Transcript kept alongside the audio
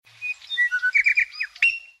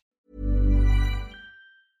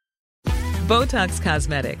Botox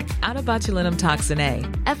Cosmetic, out of botulinum toxin A,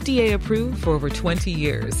 FDA approved for over 20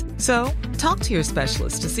 years. So, talk to your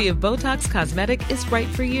specialist to see if Botox Cosmetic is right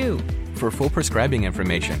for you. For full prescribing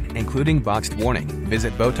information, including boxed warning,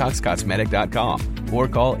 visit BotoxCosmetic.com or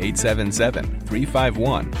call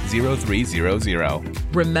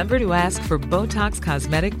 877-351-0300. Remember to ask for Botox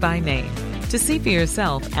Cosmetic by name. To see for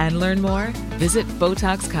yourself and learn more, visit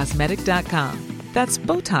BotoxCosmetic.com. That's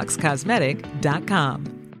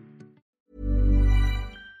BotoxCosmetic.com.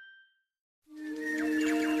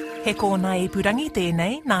 He kōna ipurangi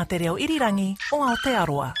tēnei nā te reo irirangi o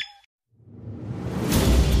Aotearoa.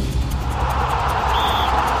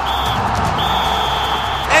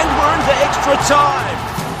 And we're into extra time!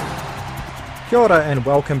 Kia ora and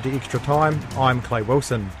welcome to Extra Time. I'm Clay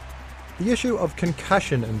Wilson. The issue of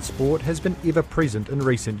concussion in sport has been ever present in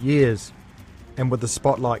recent years. And with the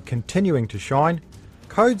spotlight continuing to shine,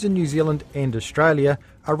 codes in New Zealand and Australia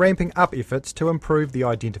are ramping up efforts to improve the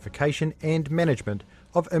identification and management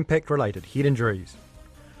of impact-related head injuries.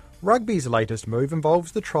 Rugby's latest move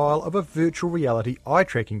involves the trial of a virtual reality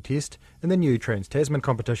eye-tracking test in the new Trans-Tasman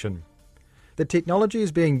competition. The technology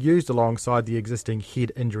is being used alongside the existing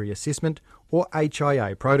head injury assessment, or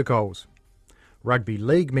HIA, protocols. Rugby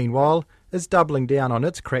League, meanwhile, is doubling down on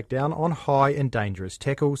its crackdown on high and dangerous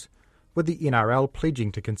tackles, with the NRL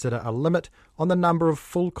pledging to consider a limit on the number of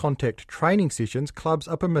full-contact training sessions clubs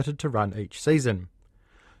are permitted to run each season.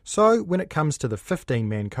 So, when it comes to the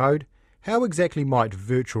 15-man code, how exactly might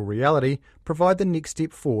virtual reality provide the next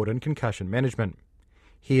step forward in concussion management?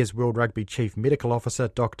 Here's World Rugby Chief Medical Officer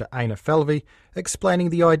Dr. Aina Falvey explaining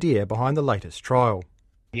the idea behind the latest trial.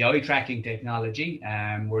 The eye tracking technology,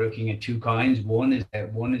 we're looking at two kinds. One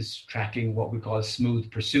is tracking what we call smooth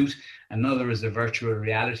pursuit. Another is a virtual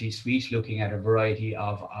reality suite looking at a variety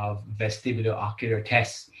of vestibulo-ocular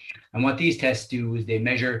tests. And what these tests do is they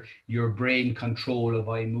measure your brain control of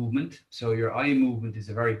eye movement. So your eye movement is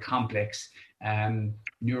a very complex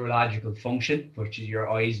neurological function, which is your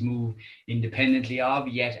eyes move independently of,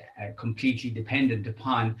 yet completely dependent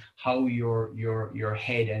upon how your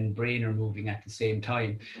head and brain are moving at the same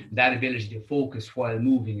time. That ability to focus while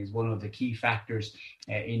moving is one of the key factors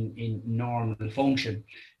in normal function.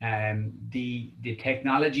 The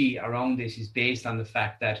technology around this is based on the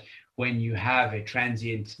fact that when you have a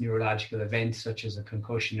transient neurological event, such as a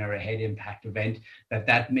concussion or a head impact event,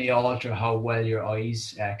 that may alter how well your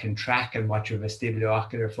eyes can track and what your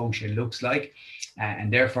vestibulo-ocular function looks like.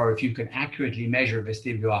 And therefore, if you can accurately measure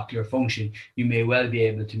vestibulo-ocular function, you may well be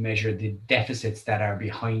able to measure the deficits that are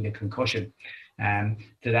behind a concussion.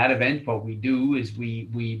 To that event, what we do is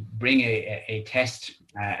we bring a test,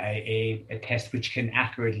 a test which can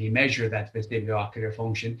accurately measure that vestibulo-ocular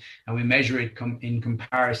function, and we measure it in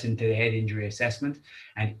comparison to the head injury assessment.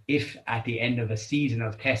 And if at the end of a season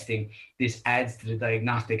of testing, this adds to the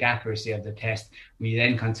diagnostic accuracy of the test, we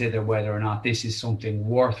then consider whether or not this is something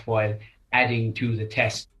worthwhile adding to the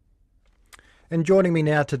test. And joining me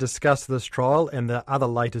now to discuss this trial and the other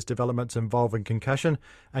latest developments involving concussion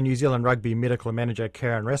are New Zealand Rugby Medical Manager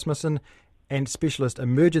Karen Rasmussen and Specialist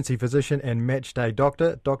Emergency Physician and Matchday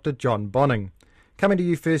Doctor, Dr. John Bonning. Coming to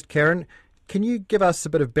you first, Karen, can you give us a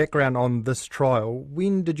bit of background on this trial?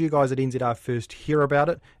 When did you guys at NZR first hear about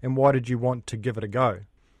it, and why did you want to give it a go?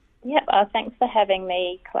 Yep, thanks for having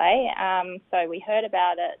me, Clay. So we heard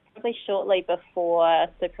about it probably shortly before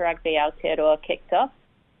Super Rugby Aotearoa kicked off.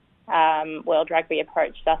 World Rugby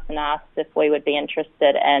approached us and asked if we would be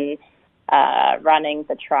interested in running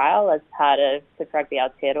the trial as part of Super Rugby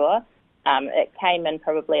Aotearoa. It came in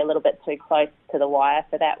probably a little bit too close to the wire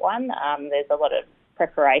for that one. There's a lot of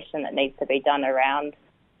preparation that needs to be done around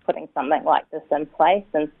putting something like this in place,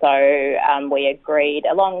 and so we agreed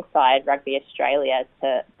alongside Rugby Australia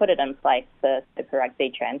to put it in place for Super Rugby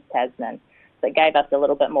Trans-Tasman. So it gave us a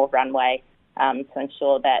little bit more runway to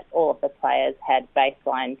ensure that all of the players had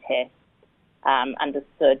baseline tests,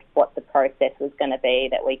 understood what the process was going to be,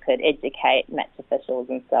 that we could educate match officials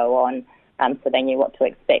and so on, so they knew what to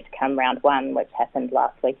expect come round one, which happened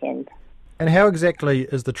last weekend. And how exactly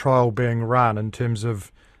is the trial being run in terms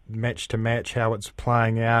of match to match, how it's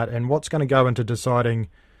playing out, and what's going to go into deciding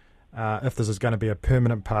if this is going to be a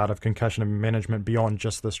permanent part of concussion management beyond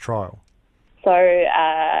just this trial? So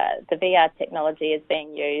the VR technology is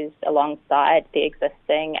being used alongside the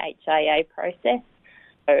existing HIA process.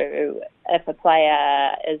 So if a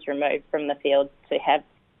player is removed from the field to have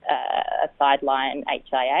a sideline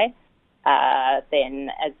HIA,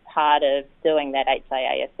 then as part of doing that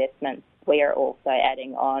HIA assessment, we are also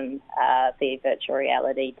adding on the virtual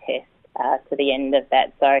reality test to the end of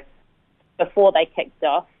that. So before they kicked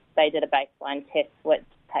off, they did a baseline test which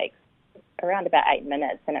takes around about 8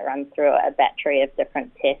 minutes, and it runs through a battery of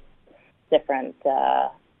different tests, different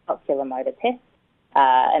oculomotor tests.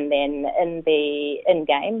 And then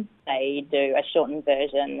in-game, they do a shortened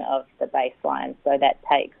version of the baseline. So that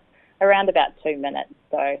takes around about 2 minutes.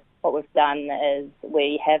 So what we've done is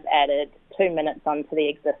we have added 2 minutes onto the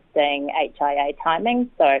existing HIA timing.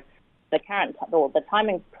 So the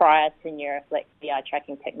timing prior to Neuroflex, the eye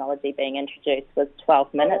tracking technology being introduced, was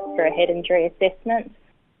 12 minutes for a head injury assessment.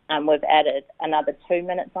 We've added another 2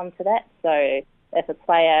 minutes onto that. So if a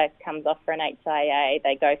player comes off for an HIA,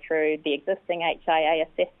 they go through the existing HIA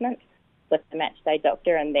assessment with the matchday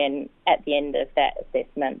doctor, and then at the end of that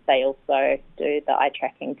assessment, they also do the eye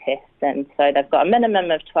tracking test. And so they've got a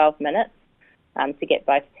minimum of 12 minutes to get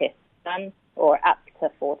both tests done, or up to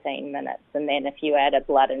 14 minutes. And then if you add a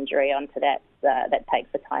blood injury onto that, that takes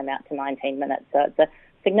the time out to 19 minutes. So it's a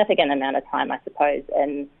significant amount of time, I suppose,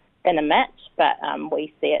 in a match, but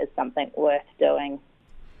we see it as something worth doing.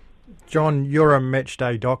 John, you're a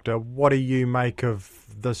matchday doctor. What do you make of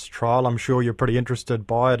this trial? I'm sure you're pretty interested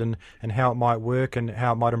by it and how it might work and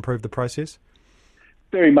how it might improve the process.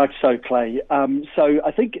 Very much so, Clay. So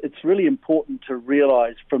I think it's really important to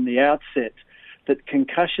realise from the outset that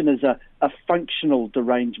concussion is a functional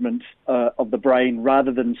derangement of the brain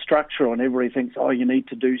rather than structural. And everybody thinks, you need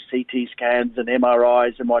to do CT scans and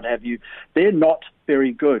MRIs and what have you. They're not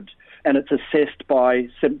very good. And it's assessed by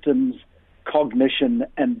symptoms, cognition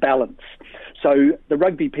and balance. So the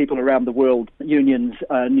rugby people around the world, unions,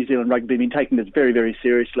 New Zealand Rugby, have been taking this very, very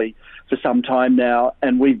seriously for some time now,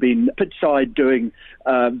 and we've been pitchside doing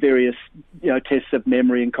various tests of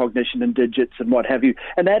memory and cognition and digits and what have you.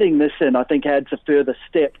 And adding this in, I think, adds a further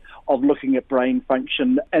step of looking at brain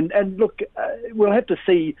function. And look, we'll have to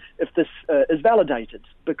see if this is validated,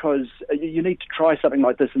 because you need to try something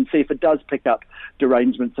like this and see if it does pick up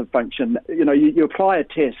derangements of function. You apply a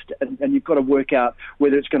test and you've got to work out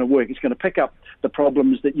whether it's going to work. It's going to pick up the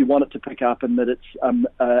problems that you want it to pick up, and that it's and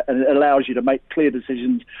it allows you to make clear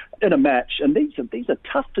decisions in a match. And these are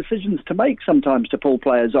tough decisions to make sometimes, to pull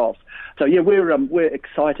players off. So yeah, we're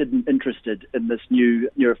excited and interested in this new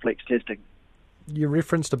Neuroflex testing. You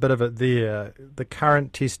referenced a bit of it there. The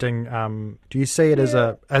current testing, do you see it as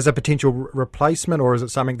a potential replacement, or is it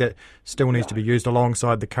something that still needs to be used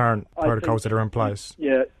alongside the current protocols that are in place?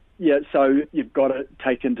 Yeah, so you've got to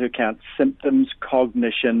take into account symptoms,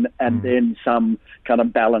 cognition, and then some kind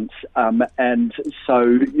of balance. And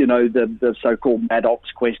so, the so-called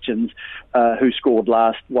Maddox questions, who scored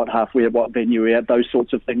last, what half we had, what venue we had, those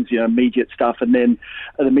sorts of things, immediate stuff, and then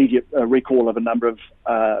an immediate recall of a number of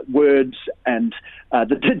words, and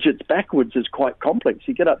the digits backwards is quite complex.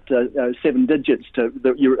 You get up to 7 digits to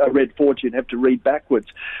a red fortune, have to read backwards.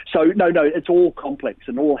 So, no, it's all complex,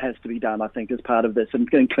 and all has to be done, I think, as part of this, and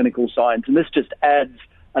in clinical science, and this just adds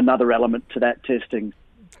another element to that testing.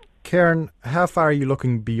 Karen, how far are you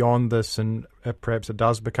looking beyond this, and if perhaps it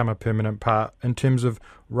does become a permanent part, in terms of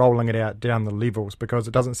rolling it out down the levels? Because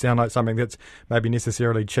it doesn't sound like something that's maybe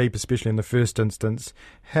necessarily cheap, especially in the first instance.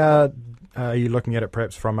 How are you looking at it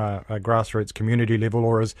perhaps from a grassroots community level,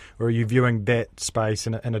 or are you viewing that space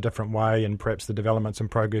in a different way, and perhaps the developments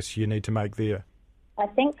and progress you need to make there? I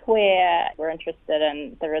think we're interested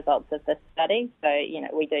in the results of this study, so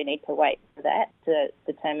we do need to wait for that to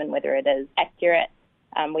determine whether it is accurate.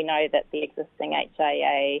 We know that the existing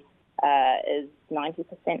HIA is 90%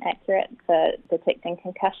 accurate for detecting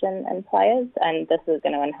concussion in players, and this is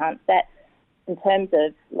going to enhance that. In terms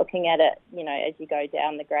of looking at it, as you go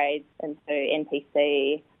down the grades into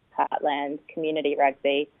NPC, Heartland, community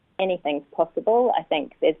rugby, anything's possible. I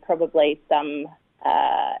think there's probably some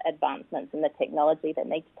advancements in the technology that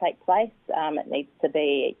need to take place. It needs to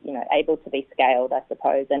be, able to be scaled, I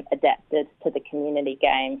suppose, and adapted to the community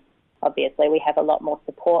game. Obviously, we have a lot more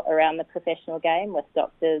support around the professional game with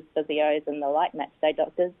doctors, physios and the like, matchday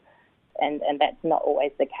doctors, and that's not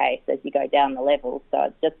always the case as you go down the levels. So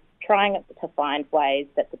it's just trying to find ways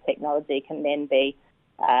that the technology can then be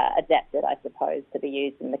adapted, I suppose, to be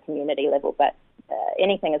used in the community level, but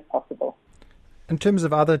anything is possible. In terms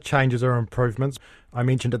of other changes or improvements, I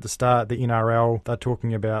mentioned at the start the NRL, they're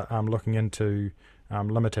talking about looking into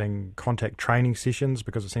limiting contact training sessions,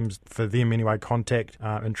 because it seems for them anyway, contact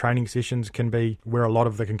and training sessions can be where a lot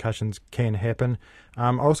of the concussions can happen.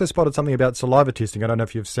 I also spotted something about saliva testing. I don't know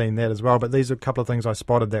if you've seen that as well, but these are a couple of things I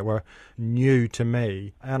spotted that were new to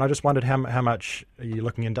me. And I just wondered how much are you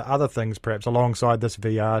looking into other things perhaps alongside this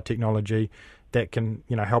VR technology that can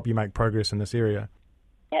help you make progress in this area?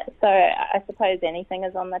 Yeah, so I suppose anything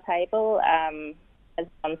is on the table. As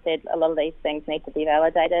John said, a lot of these things need to be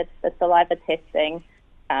validated. The saliva testing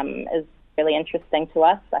is really interesting to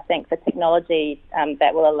us. I think the technology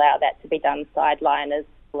that will allow that to be done sideline is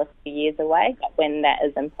a few years away. But when that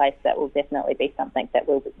is in place, that will definitely be something that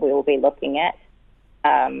we will be looking at.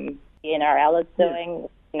 The NRL is doing.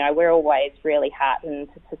 We're always really heartened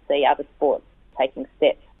to see other sports taking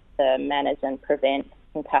steps to manage and prevent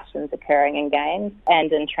concussions occurring in games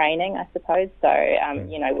and in training, I suppose. So,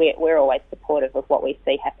 we're always supportive of what we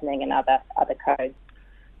see happening in other codes.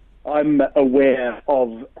 I'm aware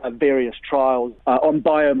of various trials on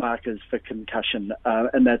biomarkers for concussion,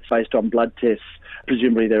 and that's based on blood tests.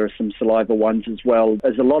 Presumably there are some saliva ones as well.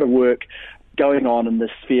 There's a lot of work going on in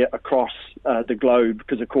this sphere across the globe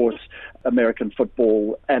because, of course, American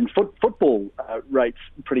football and football rates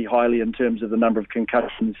pretty highly in terms of the number of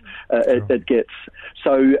concussions it gets.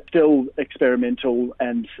 So still experimental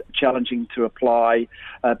and challenging to apply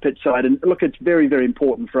pitch side. And look, it's very, very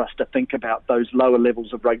important for us to think about those lower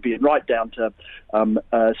levels of rugby and right down to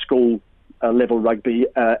school level rugby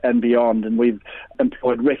and beyond, and we've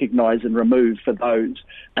employed recognise and remove for those,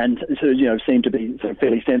 and seem to be sort of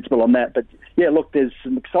fairly sensible on that. But yeah, look, there's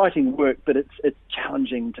some exciting work, but it's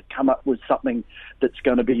challenging to come up with something that's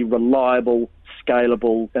going to be reliable,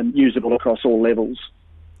 scalable, and usable across all levels.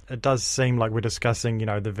 It does seem like we're discussing, the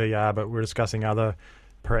VR, but we're discussing other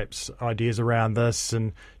perhaps ideas around this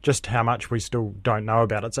and just how much we still don't know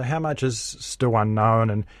about it. So how much is still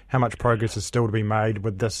unknown and how much progress is still to be made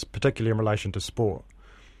with this, particularly in relation to sport?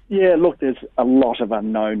 Yeah, look, there's a lot of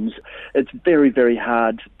unknowns. It's very, very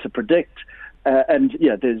hard to predict.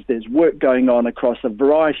 There's work going on across a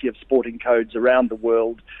variety of sporting codes around the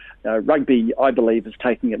world. Rugby, I believe, is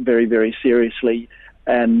taking it very, very seriously.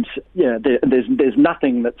 And there's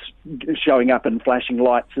nothing that's showing up in flashing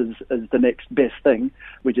lights as the next best thing.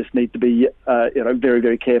 We just need to be very,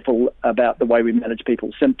 very careful about the way we manage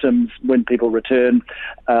people's symptoms when people return.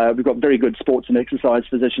 We've got very good sports and exercise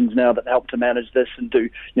physicians now that help to manage this and do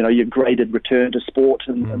your graded return to sport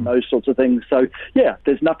and those sorts of things. So yeah,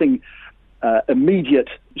 there's nothing immediate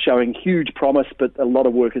showing huge promise, but a lot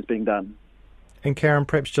of work is being done. And Karen,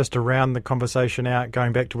 perhaps just to round the conversation out,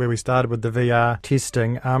 going back to where we started with the VR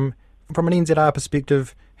testing, from an NZR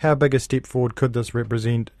perspective, how big a step forward could this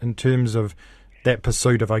represent in terms of that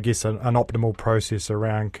pursuit of, I guess, an optimal process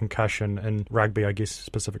around concussion in rugby, I guess,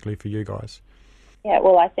 specifically for you guys? Yeah,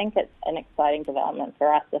 well, I think it's an exciting development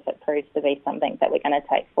for us if it proves to be something that we're going to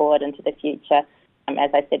take forward into the future. As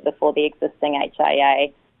I said before, the existing HIA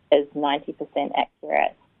is 90%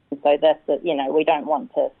 accurate. So this, we don't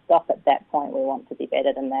want to stop at that point. We want to be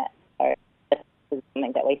better than that. So this is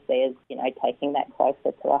something that we see as, taking that closer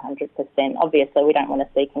to 100%. Obviously, we don't want to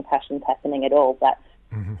see concussions happening at all, but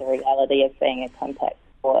the reality of being a contact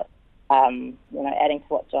sport, adding to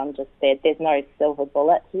what John just said, there's no silver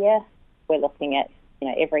bullet here. We're looking at,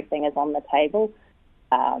 everything is on the table.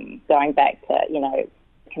 Going back to,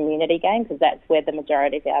 community games, because that's where the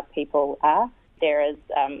majority of our people are. There is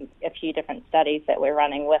a few different studies that we're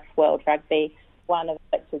running with World Rugby, one of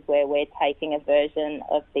which is where we're taking a version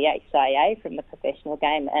of the HIA from the professional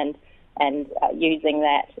game and using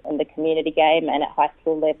that in the community game and at high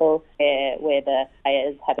school level where the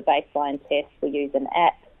players have a baseline test. We use an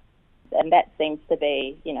app, and that seems to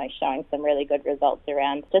be, showing some really good results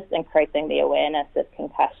around just increasing the awareness of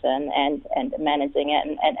concussion and managing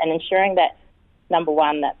it and ensuring that, number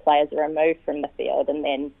one, that players are removed from the field and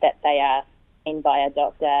then that they are seen by a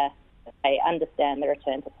doctor, they understand the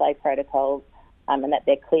return to play protocols, and that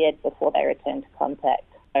they're cleared before they return to contact.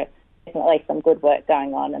 So definitely some good work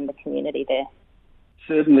going on in the community there.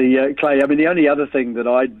 Certainly, Clay. I mean, the only other thing that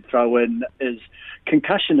I'd throw in is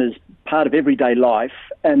concussion is part of everyday life,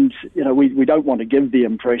 and we don't want to give the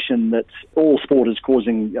impression that all sport is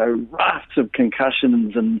causing rafts of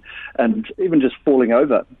concussions and even just falling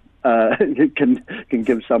over. It can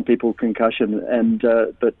give some people concussion,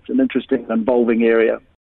 but it's an interesting and evolving area.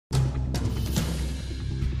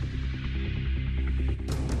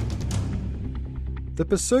 The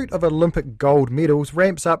pursuit of Olympic gold medals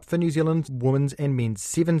ramps up for New Zealand's women's and men's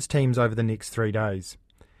sevens teams over the next 3 days.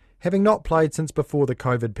 Having not played since before the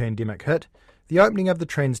COVID pandemic hit, the opening of the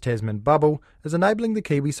Trans-Tasman bubble is enabling the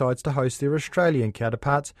Kiwi sides to host their Australian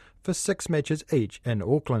counterparts for 6 matches each in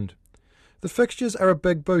Auckland. The fixtures are a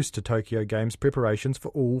big boost to Tokyo Games preparations for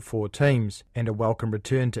all 4 teams, and a welcome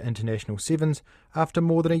return to international sevens after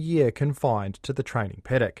more than a year confined to the training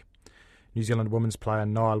paddock. New Zealand women's player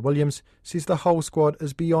Niall Williams says the whole squad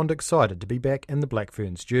is beyond excited to be back in the Black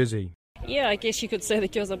Ferns jersey. Yeah, I guess you could say the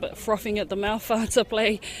girls are a bit frothing at the mouth to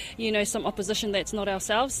play, some opposition that's not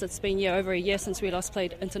ourselves. It's been over a year since we last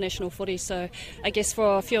played international footy, so I guess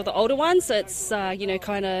for a few of the older ones, it's,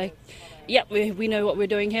 kind of, we know what we're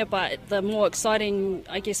doing here, but the more exciting,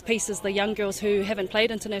 I guess, piece is the young girls who haven't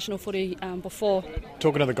played international footy before.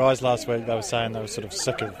 Talking to the guys last week, they were saying they were sort of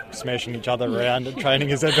sick of smashing each other around at training.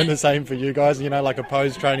 Has that been the same for you guys, like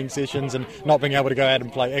opposed training sessions and not being able to go out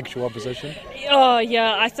and play actual opposition? Oh,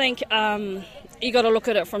 yeah, I think you got to look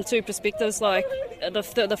at it from two perspectives. Like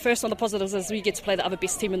the first one, the positives, is we get to play the other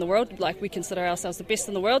best team in the world. Like, we consider ourselves the best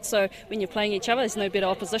in the world, so when you're playing each other, there's no better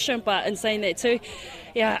opposition. But in saying that too,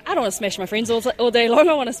 yeah, I don't want to smash my friends all day long.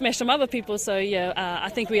 I want to smash some other people. So yeah, I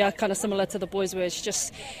think we are kind of similar to the boys, where it's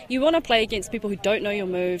just you want to play against people who don't know your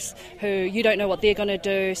moves, who you don't know what they're going to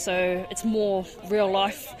do. So it's more real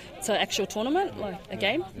life to actual tournament, like a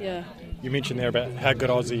game. Yeah. You mentioned there about how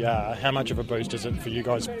good Aussie are. How much of a boost is it for you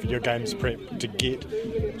guys, for your games prep, to get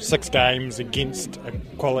 6 games against a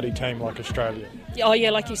quality team like Australia? Oh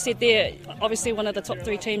yeah, like you said, they're obviously one of the top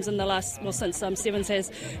 3 teams in the since Sevens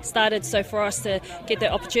has started. So for us to get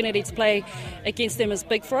the opportunity to play against them is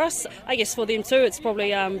big for us. I guess for them too, it's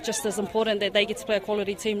probably just as important that they get to play a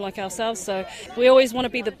quality team like ourselves. So we always want to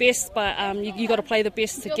be the best, but you got to play the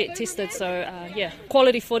best to get tested. So yeah,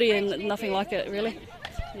 quality footy and nothing like it really.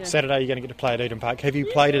 Yeah. Saturday you're going to get to play at Eden Park. Have you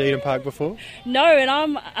played at Eden Park before? No, and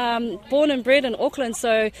I'm born and bred in Auckland,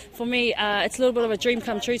 so for me it's a little bit of a dream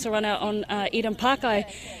come true to run out on Eden Park. I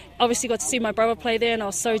obviously got to see my brother play there, and I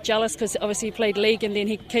was so jealous because obviously he played league and then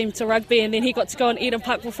he came to rugby and then he got to go on Eden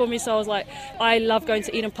Park before me. So I was like, I love going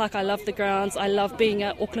to Eden Park. I love the grounds. I love being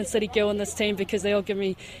an Auckland City girl in this team because they all give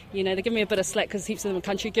me, they give me a bit of slack because heaps of them are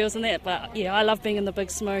country girls and that. But yeah, I love being in the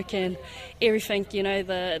big smoke and everything,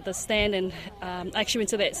 the stand. And I actually went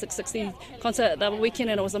to that 660 concert the other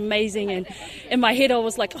weekend and it was amazing. And in my head I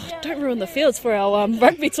was like, don't ruin the fields for our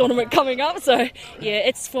rugby tournament coming up. So yeah,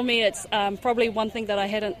 it's for me, it's probably one thing that I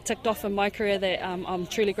hadn't ticked off in my career that I'm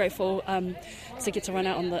truly grateful to get to run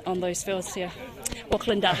out on those fields here.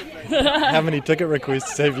 Aucklander. How many ticket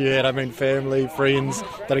requests have you had? I mean, family, friends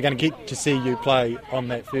that are going to get to see you play on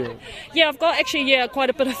that field? Yeah, I've got actually quite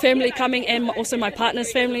a bit of family coming, and also my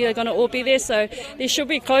partner's family are going to all be there, so there should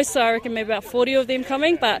be close, so I reckon maybe about 40 of them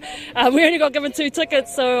coming, but we only got given 2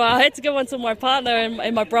 tickets, so I had to give one to my partner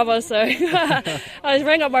and my brother, so I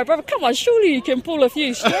rang up my brother, come on, surely you can pull a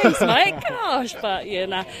few strings, mate, gosh, but yeah,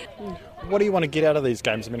 nah. What do you want to get out of these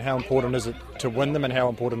games? I mean, how important is it to win them, and how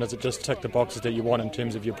important is it just tick the boxes that you want in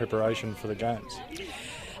terms of your preparation for the games?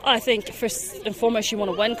 I think first and foremost you want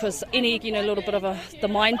to win because any little bit of the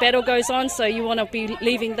mind battle goes on, so you want to be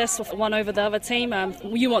leaving this with one over the other team.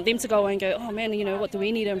 You want them to go and go, oh man, what do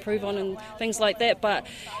we need to improve on and things like that, but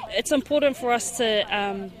it's important for us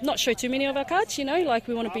to not show too many of our cards, like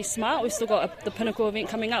we want to be smart. We've still got the Pinnacle event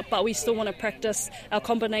coming up, but we still want to practice our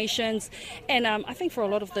combinations, and I think for a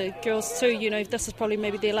lot of the girls too, this is probably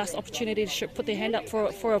maybe their last opportunity to put their hand up for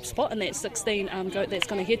a spot in that 16 that's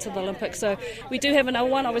going to head to the Olympics. So we do have another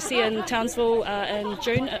one obviously in Townsville in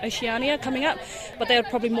June, Oceania coming up, but they would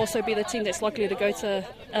probably more so be the team that's likely to go to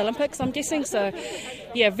Olympics, I'm guessing. So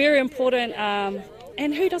yeah, very important,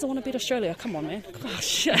 and who doesn't want to beat Australia? Come on, man,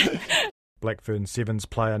 gosh. Blackfern Sevens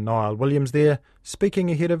player Niall Williams there, speaking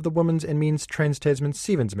ahead of the women's and men's Trans-Tasman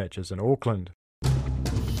Sevens matches in Auckland.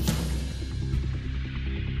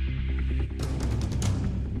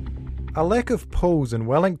 A lack of pools in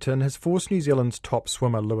Wellington has forced New Zealand's top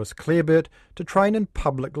swimmer Lewis Clareburt to train in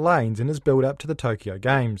public lanes in his build-up to the Tokyo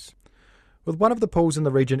Games. With one of the pools in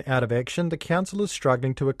the region out of action, the council is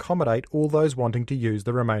struggling to accommodate all those wanting to use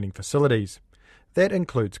the remaining facilities. That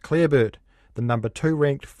includes Clareburt, the number 2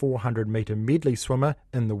 ranked 400-metre medley swimmer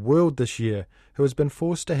in the world this year, who has been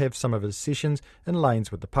forced to have some of his sessions in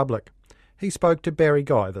lanes with the public. He spoke to Barry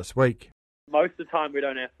Guy this week. Most of the time we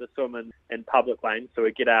don't have to swim in public lanes, so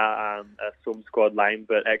we get our swim squad lane,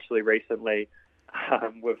 but actually recently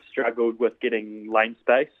we've struggled with getting lane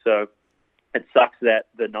space, so it sucks that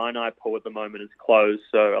the Nainai pool at the moment is closed,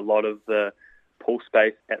 so a lot of the pool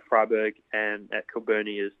space at Freiburg and at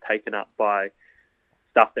Kilbirnie is taken up by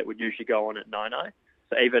stuff that would usually go on at Nainai.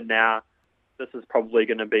 So even now, this is probably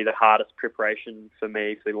going to be the hardest preparation for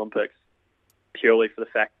me for the Olympics, purely for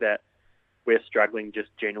the fact that we're struggling just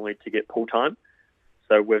generally to get pool time.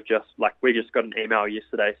 So we just got an email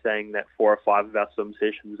yesterday saying that 4 or 5 of our swim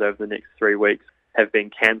sessions over the next 3 weeks have been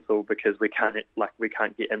cancelled because we can't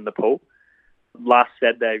get in the pool. Last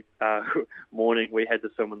Saturday morning we had to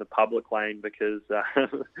swim in the public lane because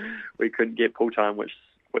we couldn't get pool time, which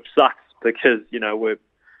sucks because we're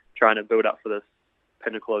trying to build up for this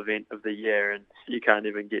pinnacle event of the year and you can't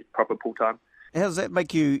even get proper pool time. How does that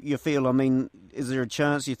make you feel? I mean, is there a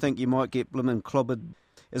chance you think you might get blimmin' clobbered?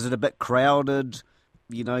 Is it a bit crowded?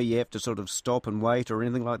 You have to sort of stop and wait or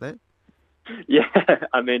anything like that? Yeah,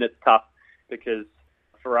 I mean, it's tough because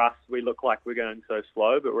for us, we look like we're going so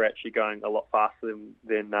slow, but we're actually going a lot faster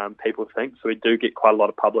than people think. So we do get quite a lot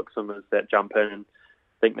of public swimmers that jump in and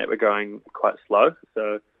think that we're going quite slow.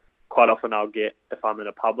 So quite often if I'm in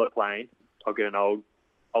a public lane, I'll get an old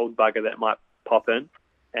bugger that might pop in.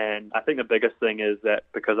 And I think the biggest thing is that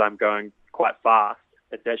because I'm going quite fast,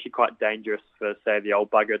 it's actually quite dangerous for, say, the old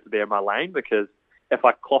bugger to be in my lane, because if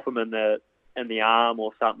I clop him in the arm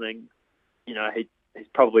or something, he's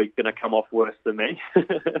probably going to come off worse than me.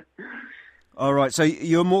 All right, so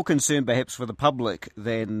you're more concerned perhaps for the public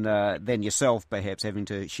than yourself perhaps having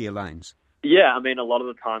to share lanes? Yeah, I mean, a lot of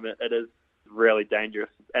the time it is really dangerous.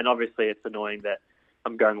 And obviously it's annoying that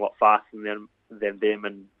I'm going a lot faster than them,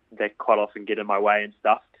 and they quite often get in my way and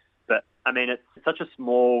stuff. But, I mean, it's such a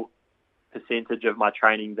small percentage of my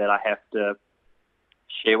training that I have to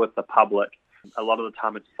share with the public. A lot of the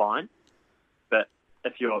time it's fine. But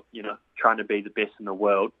if you're, trying to be the best in the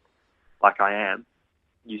world, like I am,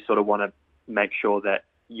 you sort of want to make sure that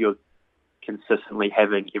you're consistently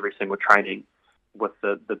having every single training with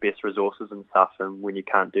the best resources and stuff. And when you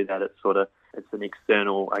can't do that, it's an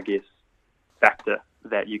external, I guess, factor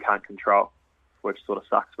that you can't control, which sort of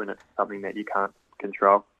sucks when it's something that you can't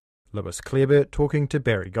control. Lewis Clareburt talking to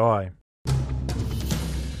Barry Guy.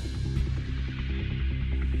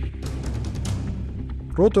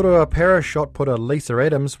 Rotorua para shot putter Lisa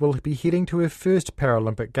Adams will be heading to her first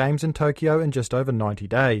Paralympic Games in Tokyo in just over 90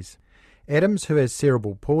 days. Adams, who has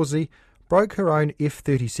cerebral palsy, broke her own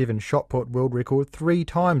F37 shot put world record 3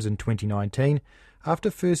 times in 2019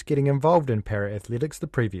 after first getting involved in para-athletics the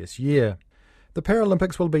previous year. The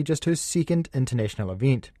Paralympics will be just her second international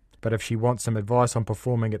event, but if she wants some advice on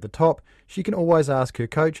performing at the top, she can always ask her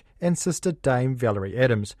coach and sister Dame Valerie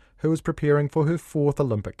Adams, who is preparing for her 4th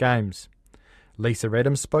Olympic Games. Lisa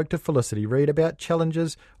Adams spoke to Felicity Reid about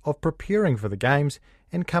challenges of preparing for the Games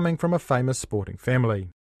and coming from a famous sporting family.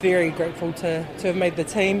 Very grateful to have made the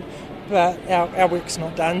team, but our work's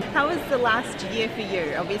not done. How was the last year for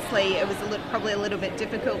you? Obviously it was probably a little bit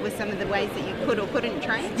difficult with some of the ways that you could or couldn't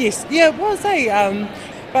train. Yes, yeah, it was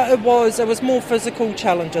but it was more physical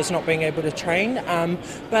challenges not being able to train.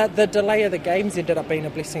 But the delay of the Games ended up being a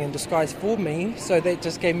blessing in disguise for me, so that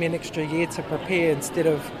just gave me an extra year to prepare instead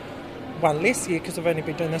of one less year, because I've only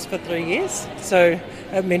been doing this for 3 years. So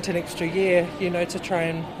it meant an extra year, to try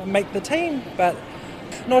and make the team. But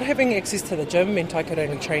not having access to the gym meant I could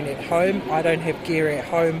only train at home. I don't have gear at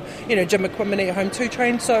home, gym equipment at home to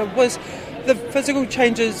train. So it was the physical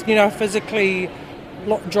changes, physically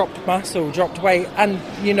dropped muscle, dropped weight, and,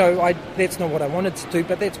 that's not what I wanted to do,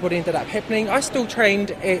 but that's what ended up happening. I still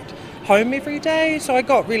trained at home every day, so I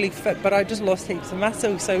got really fit, but I just lost heaps of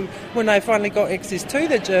muscle. So when I finally got access to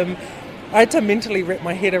the gym, I had to mentally wrap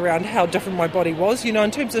my head around how different my body was,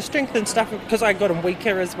 in terms of strength and stuff, because I got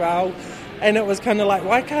weaker as well. And it was kind of like,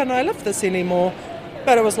 why can't I lift this anymore?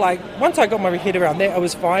 But it was like, once I got my head around that, I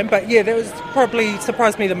was fine. But yeah, that was probably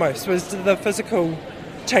surprised me the most, was the physical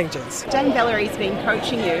changes. Dame Valerie's been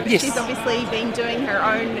coaching you. Yes. She's obviously been doing her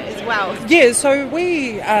own as well. Yeah, so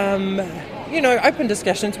we, open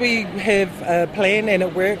discussions. We have a plan and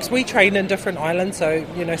it works. We train in different islands. So,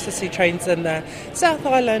 Sissy trains in the South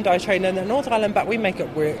Island, I train in the North Island, but we make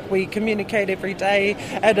it work. We communicate every day.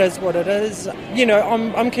 It is what it is.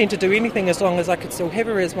 I'm keen to do anything as long as I could still have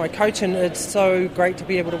her as my coach, and it's so great to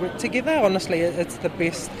be able to work together. Honestly, it's the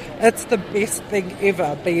best. It's the best thing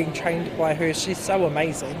ever, being trained by her. She's so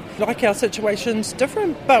amazing. Like, our situation's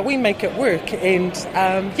different, but we make it work. And,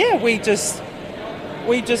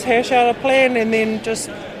 we just hash out a plan and then just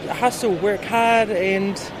hustle, work hard,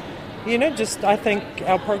 and, I think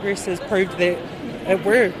our progress has proved that it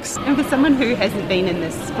works. And for someone who hasn't been in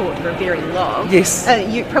this sport for very long, yes,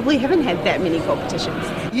 you probably haven't had that many competitions.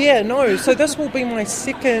 Yeah, no. So this will be my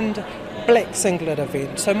second black singlet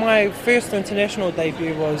event. So my first international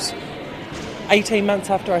debut was 18 months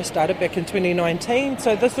after I started back in 2019.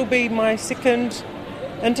 So this will be my second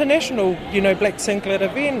international, black singlet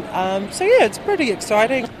event. It's pretty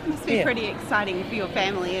exciting. It must be pretty exciting for your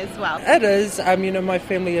family as well. It is. My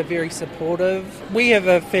family are very supportive. We have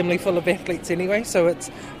a family full of athletes anyway, so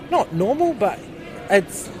it's not normal, but it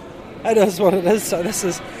is what it is. So this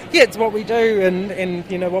is, it's what we do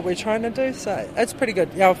and what we're trying to do. So it's pretty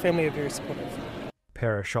good. Our family are very supportive.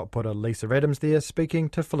 Para shot putter Lisa Adams there speaking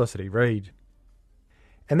to Felicity Reid.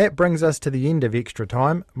 And that brings us to the end of Extra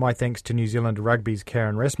Time. My thanks to New Zealand Rugby's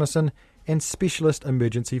Karen Rasmussen and specialist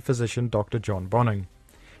emergency physician Dr. John Bonning.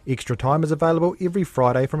 Extra Time is available every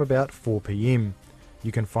Friday from about 4 p.m.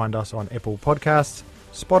 You can find us on Apple Podcasts,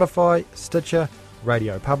 Spotify, Stitcher,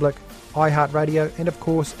 Radio Public, iHeartRadio, and of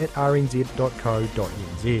course at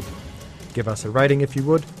rnz.co.nz. Give us a rating if you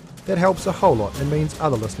would. That helps a whole lot and means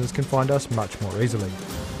other listeners can find us much more easily.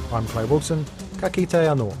 I'm Clay Wilson, ka kite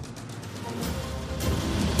anō.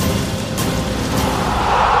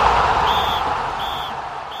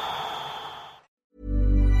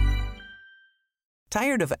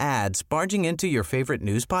 Tired of ads barging into your favorite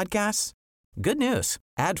news podcasts? Good news.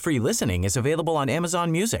 Ad-free listening is available on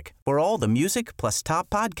Amazon Music for all the music plus top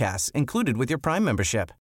podcasts included with your Prime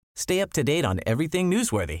membership. Stay up to date on everything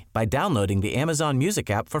newsworthy by downloading the Amazon Music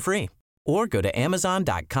app for free or go to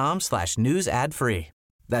amazon.com/news ad free.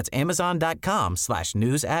 That's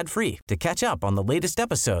amazon.com/news ad free to catch up on the latest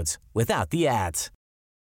episodes without the ads.